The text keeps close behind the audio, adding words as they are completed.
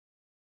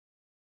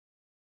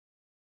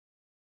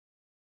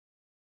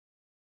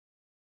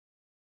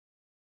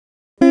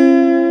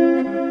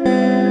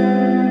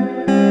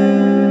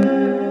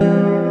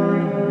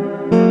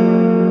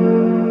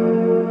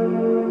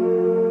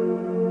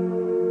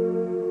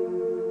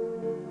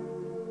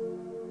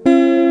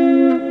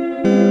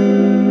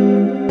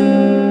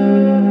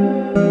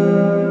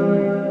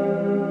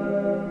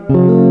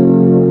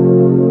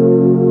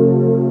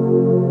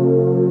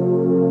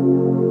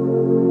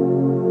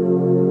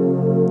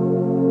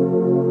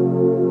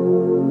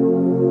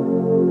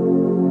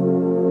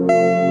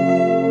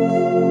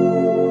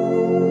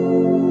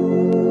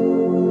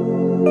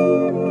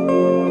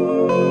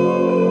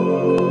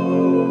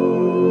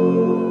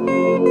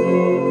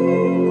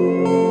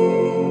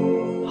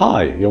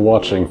Hi, you're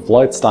watching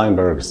Floyd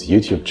Steinberg's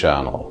YouTube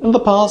channel. In the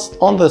past,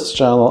 on this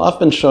channel, I've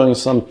been showing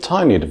some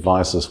tiny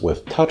devices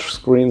with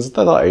touchscreens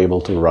that are able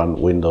to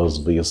run Windows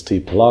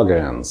VST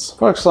plugins.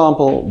 For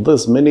example,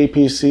 this mini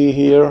PC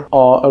here,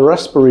 or a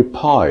Raspberry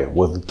Pi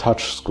with a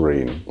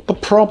touchscreen. The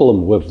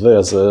problem with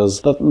this is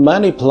that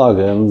many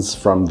plugins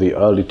from the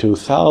early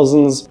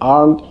 2000s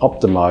aren't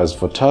optimized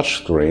for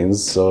touchscreens,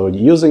 so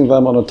using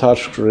them on a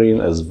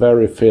touchscreen is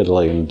very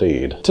fiddly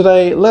indeed.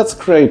 Today, let's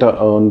create our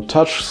own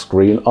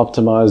touchscreen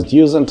optimized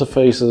user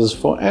interfaces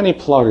for any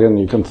plugin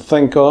you can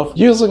think of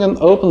using an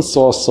open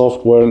source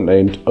software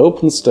named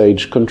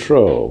OpenStage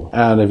Control.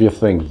 And if you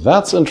think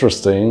that's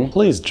interesting,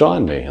 please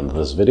join me in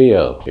this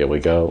video. Here we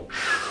go.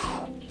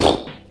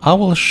 I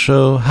will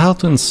show how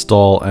to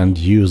install and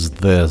use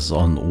this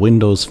on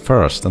Windows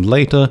first, and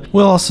later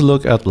we'll also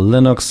look at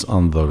Linux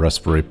on the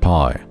Raspberry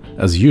Pi.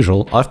 As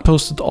usual, I've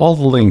posted all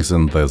the links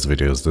in this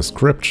video's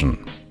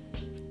description.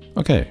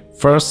 Okay,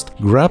 first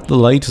grab the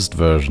latest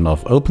version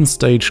of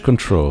OpenStage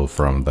Control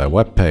from their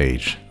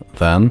webpage.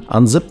 Then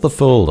unzip the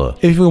folder.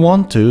 If you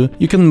want to,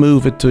 you can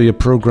move it to your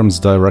programs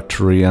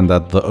directory and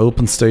add the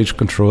OpenStage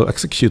Control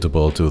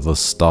executable to the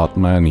Start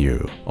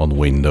menu. On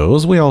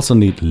Windows, we also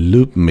need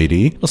Loop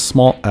MIDI, a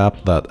small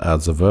app that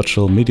adds a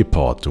virtual MIDI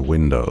port to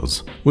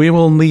Windows. We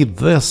will need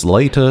this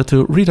later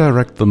to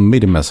redirect the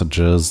MIDI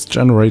messages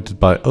generated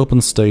by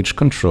OpenStage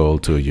Control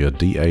to your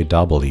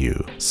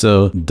DAW.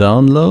 So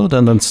download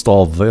and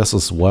install this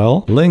as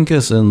well. Link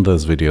is in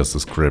this video's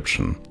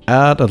description.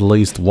 Add at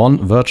least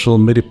one virtual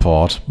MIDI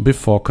port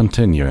before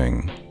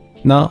continuing.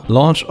 Now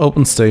launch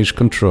OpenStage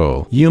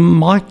Control. You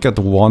might get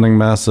a warning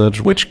message,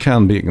 which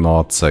can be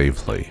ignored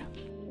safely.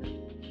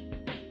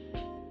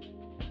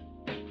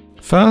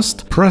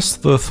 First, press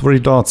the three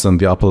dots in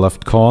the upper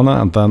left corner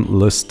and then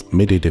list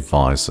MIDI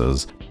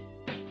devices.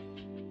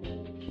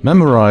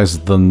 Memorize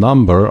the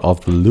number of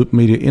the Loop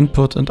MIDI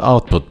input and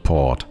output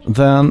port.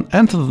 Then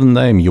enter the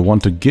name you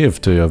want to give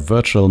to your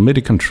virtual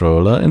MIDI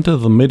controller into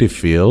the MIDI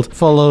field,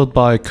 followed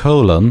by a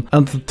colon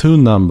and the two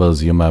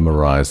numbers you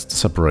memorized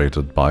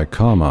separated by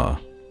comma.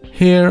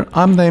 Here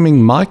I'm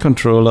naming my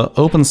controller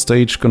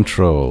OpenStage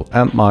Control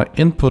and my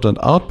input and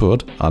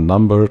output are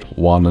numbered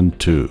 1 and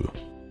 2.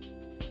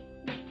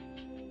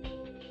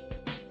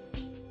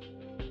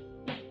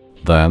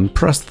 Then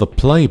press the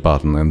play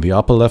button in the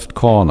upper left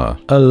corner.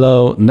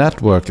 Allow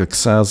network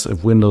access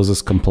if Windows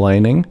is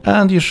complaining,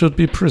 and you should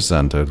be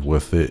presented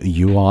with the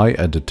UI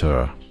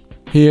editor.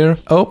 Here,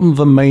 open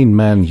the main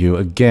menu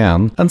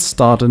again and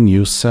start a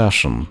new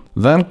session.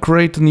 Then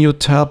create a new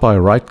tab by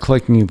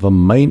right-clicking the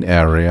main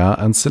area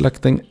and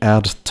selecting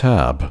Add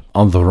Tab.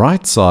 On the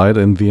right side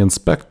in the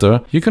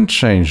inspector, you can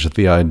change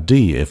the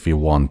ID if you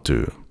want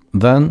to.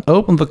 Then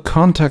open the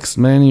context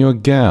menu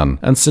again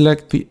and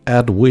select the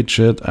Add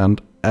Widget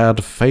and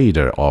Add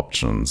Fader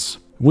options.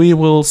 We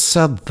will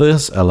set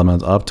this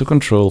element up to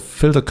control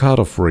filter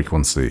cutoff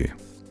frequency.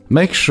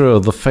 Make sure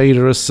the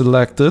fader is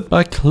selected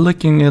by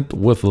clicking it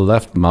with the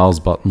left mouse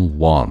button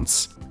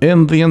once.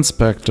 In the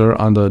inspector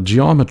under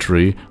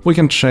Geometry, we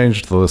can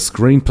change the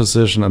screen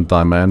position and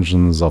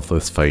dimensions of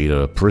this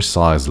fader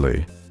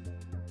precisely.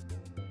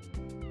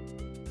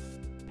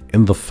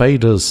 In the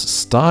Fader's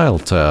Style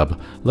tab,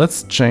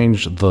 let's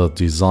change the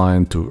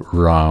design to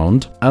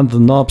round and the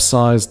knob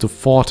size to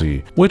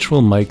 40, which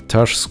will make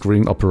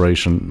touchscreen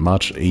operation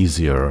much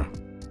easier.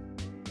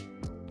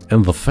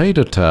 In the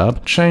Fader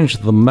tab, change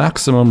the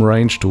maximum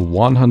range to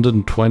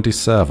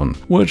 127,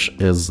 which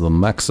is the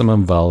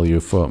maximum value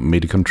for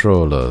MIDI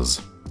controllers.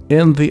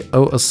 In the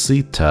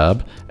OSC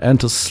tab,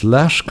 enter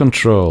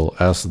 /control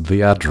as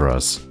the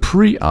address.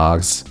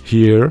 Pre-args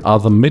here are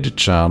the MIDI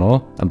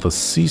channel and the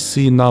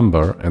CC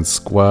number in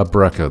square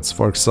brackets,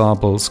 for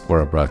example,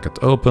 square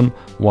bracket open,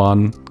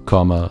 1,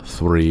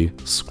 3,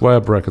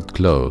 square bracket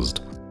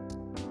closed.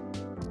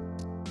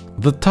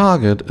 The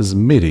target is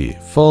MIDI,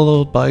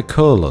 followed by a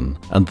colon,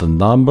 and the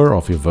number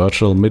of your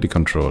virtual MIDI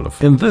controller.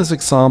 In this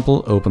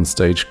example,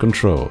 OpenStage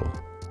Control.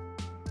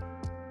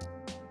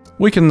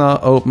 We can now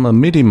open a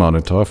MIDI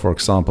monitor, for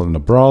example in a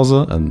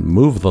browser, and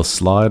move the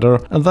slider,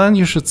 and then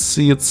you should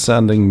see it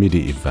sending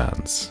MIDI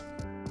events.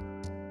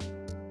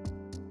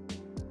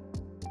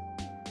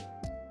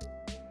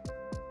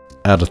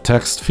 Add a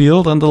text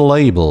field and a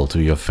label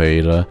to your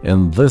fader,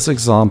 in this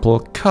example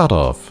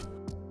cutoff.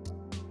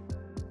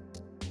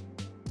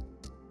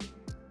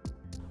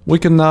 We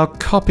can now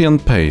copy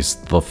and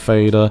paste the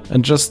fader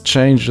and just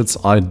change its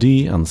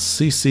ID and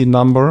CC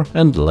number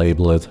and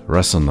label it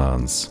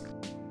resonance.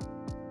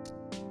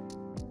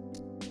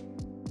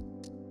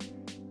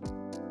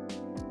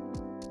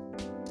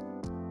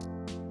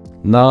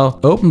 Now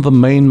open the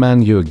main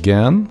menu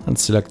again and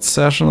select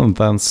Session and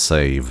then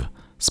Save.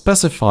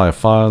 Specify a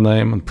file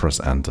name and press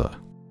Enter.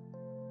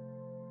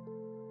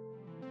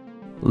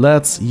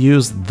 Let's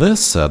use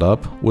this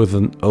setup with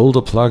an older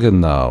plugin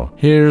now.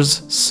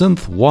 Here's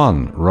Synth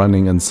 1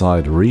 running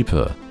inside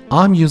Reaper.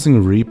 I'm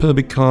using Reaper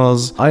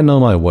because I know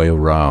my way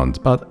around,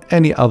 but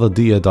any other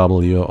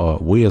DAW or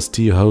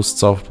VST host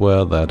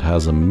software that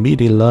has a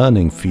MIDI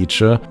learning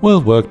feature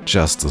will work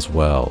just as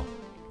well.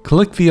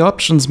 Click the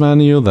Options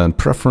menu, then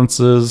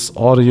Preferences,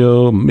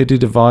 Audio, MIDI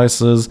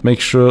Devices. Make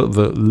sure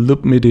the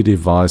Loop MIDI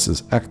device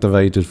is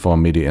activated for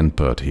MIDI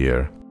input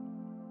here.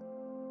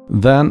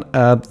 Then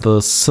add the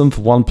Synth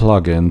 1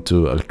 plugin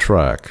to a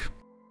track.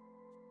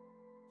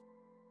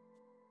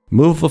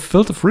 Move the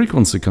filter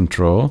frequency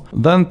control,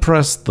 then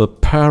press the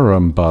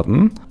Param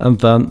button and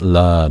then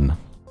Learn.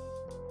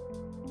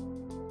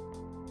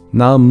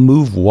 Now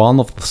move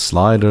one of the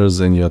sliders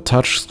in your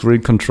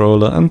touchscreen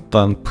controller and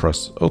then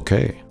press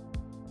OK.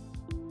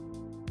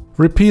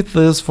 Repeat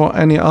this for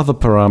any other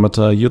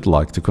parameter you'd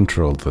like to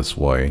control this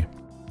way.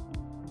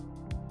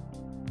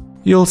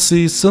 You'll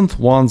see Synth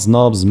 1's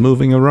knobs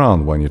moving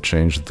around when you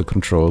change the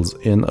controls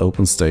in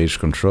OpenStage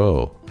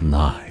Control.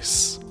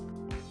 Nice!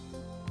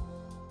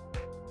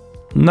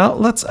 Now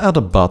let's add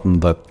a button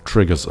that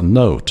triggers a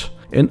note.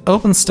 In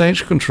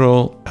OpenStage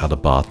Control, add a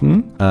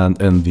button, and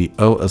in the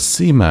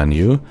OSC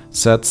menu,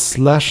 set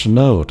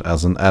 /note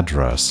as an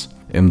address.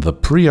 In the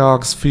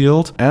preargs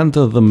field,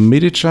 enter the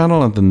MIDI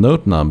channel and the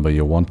note number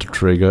you want to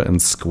trigger in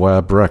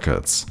square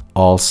brackets.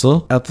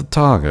 Also, add the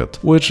target,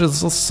 which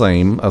is the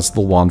same as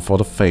the one for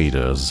the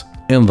faders.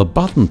 In the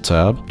Button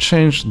tab,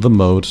 change the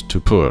mode to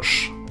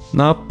Push.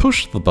 Now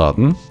push the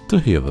button to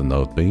hear the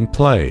note being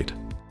played.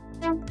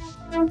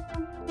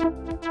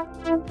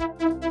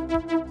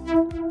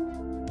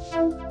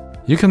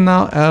 You can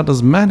now add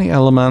as many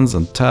elements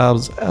and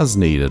tabs as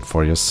needed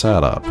for your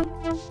setup.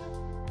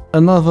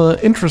 Another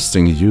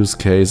interesting use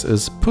case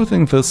is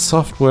putting this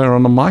software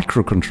on a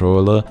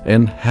microcontroller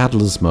in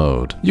headless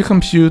mode. Your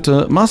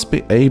computer must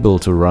be able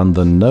to run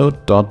the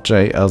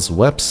Node.js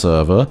web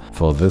server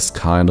for this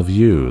kind of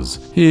use.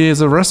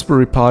 Here's a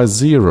Raspberry Pi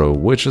Zero,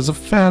 which is a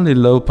fairly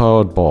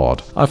low-powered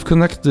board. I've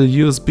connected a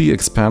USB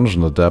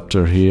expansion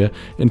adapter here,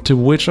 into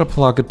which I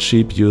plug a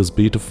cheap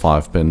USB to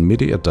 5-pin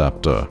MIDI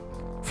adapter.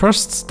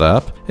 First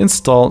step,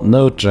 install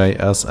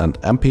Node.js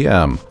and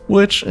npm,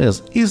 which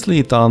is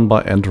easily done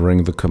by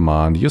entering the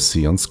command you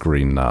see on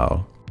screen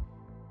now.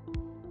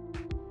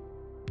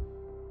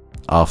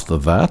 After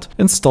that,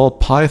 install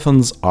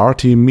Python's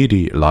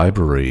RTMidi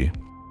library.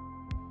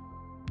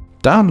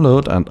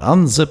 Download and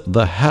unzip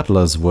the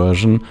headless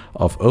version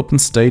of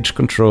OpenStage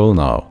Control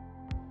now.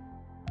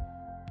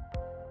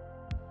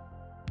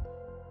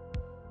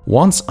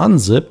 Once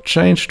unzipped,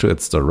 change to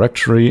its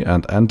directory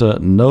and enter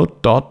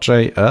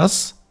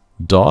node.js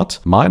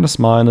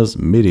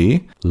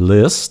 --MIDI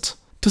list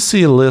to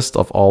see a list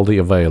of all the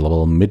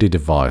available MIDI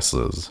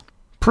devices.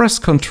 Press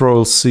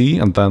Ctrl C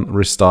and then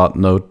restart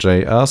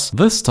Node.js,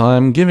 this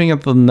time giving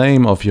it the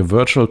name of your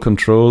virtual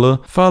controller,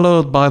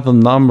 followed by the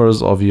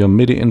numbers of your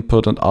MIDI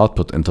input and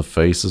output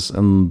interfaces,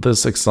 in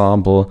this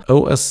example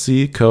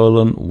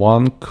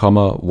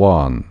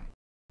OSC:1,1.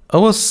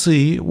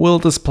 OSC will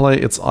display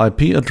its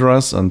IP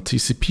address and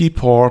TCP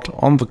port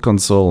on the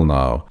console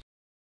now.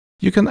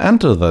 You can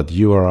enter that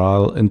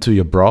URL into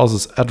your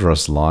browser's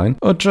address line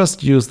or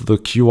just use the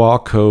QR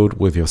code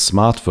with your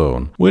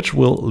smartphone, which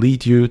will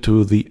lead you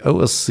to the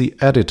OSC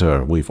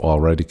editor we've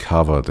already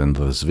covered in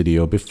this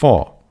video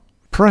before.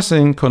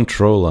 Pressing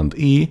Ctrl and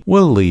E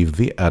will leave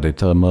the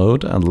editor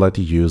mode and let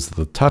you use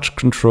the touch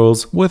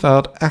controls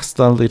without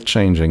accidentally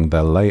changing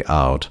their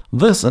layout.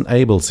 This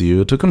enables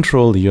you to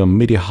control your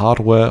MIDI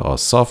hardware or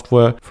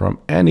software from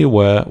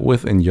anywhere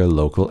within your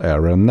local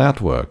area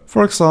network.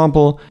 For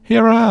example,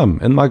 here I am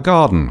in my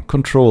garden,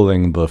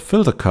 controlling the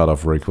filter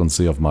cutoff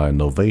frequency of my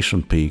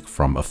Novation peak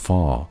from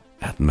afar.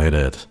 Admit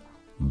it,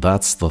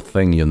 that's the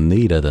thing you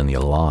needed in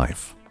your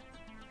life.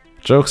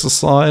 Jokes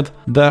aside,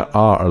 there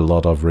are a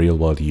lot of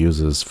real-world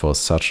uses for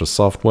such a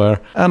software,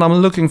 and I'm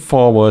looking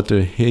forward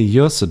to hear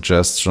your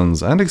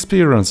suggestions and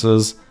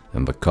experiences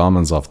in the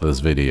comments of this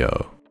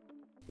video.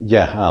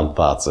 Yeah, and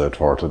that's it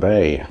for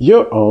today.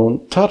 Your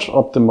own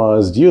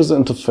touch-optimized user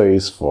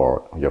interface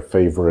for your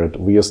favorite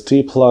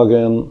VST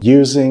plugin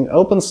using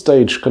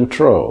OpenStage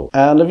Control.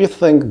 And if you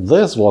think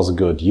this was a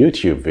good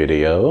YouTube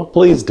video,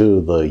 please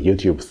do the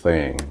YouTube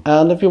thing.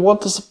 And if you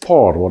want to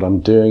support what I'm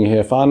doing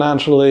here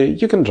financially,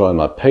 you can join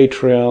my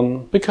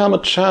Patreon, become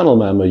a channel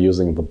member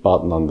using the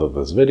button under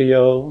this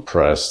video,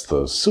 press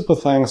the Super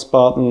Thanks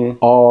button,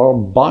 or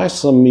buy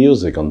some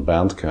music on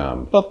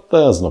Bandcamp, but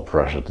there's no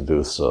pressure to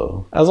do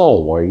so. As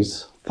always,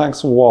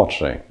 thanks for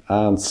watching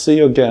and see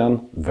you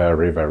again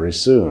very, very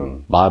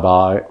soon. Bye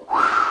bye.